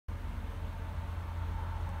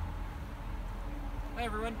Hi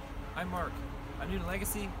everyone, I'm Mark. I'm new to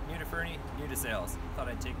Legacy, new to Fernie, new to sales. Thought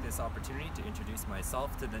I'd take this opportunity to introduce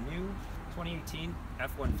myself to the new 2018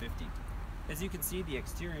 F-150. As you can see, the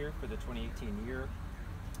exterior for the 2018 year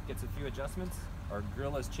gets a few adjustments. Our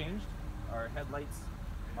grille has changed, our headlights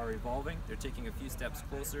are evolving. They're taking a few steps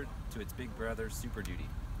closer to its big brother, Super Duty.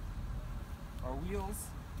 Our wheels,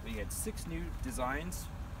 we get 6 new designs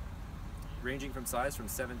ranging from size from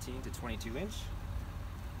 17 to 22 inch.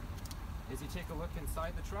 As you take a look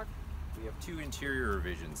inside the truck, we have 2 interior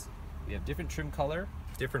revisions. We have different trim color,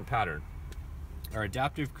 different pattern. Our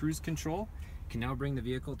adaptive cruise control can now bring the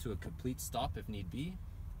vehicle to a complete stop if need be.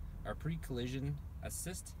 Our pre-collision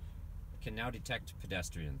assist can now detect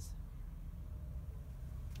pedestrians.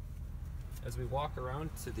 As we walk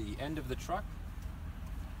around to the end of the truck,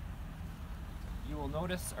 you will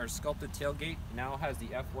notice our sculpted tailgate now has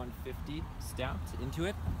the F-150 stamped into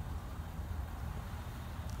it.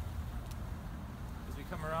 As we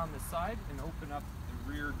come around the side and open up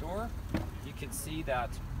the rear door, you can see that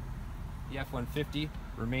the F-150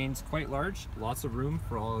 remains quite large, lots of room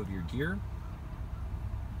for all of your gear.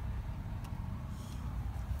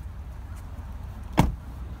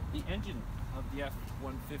 The engine of the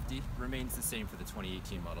F-150 remains the same for the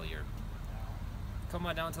 2018 model year. Come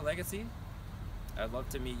on down to Legacy. I'd love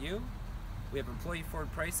to meet you. We have employee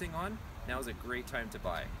Ford pricing on. Now is a great time to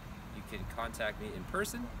buy. You can contact me in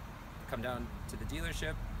person, come down to the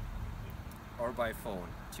dealership, or by phone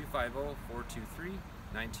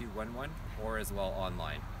 250-423-9211, or as well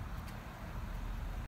online.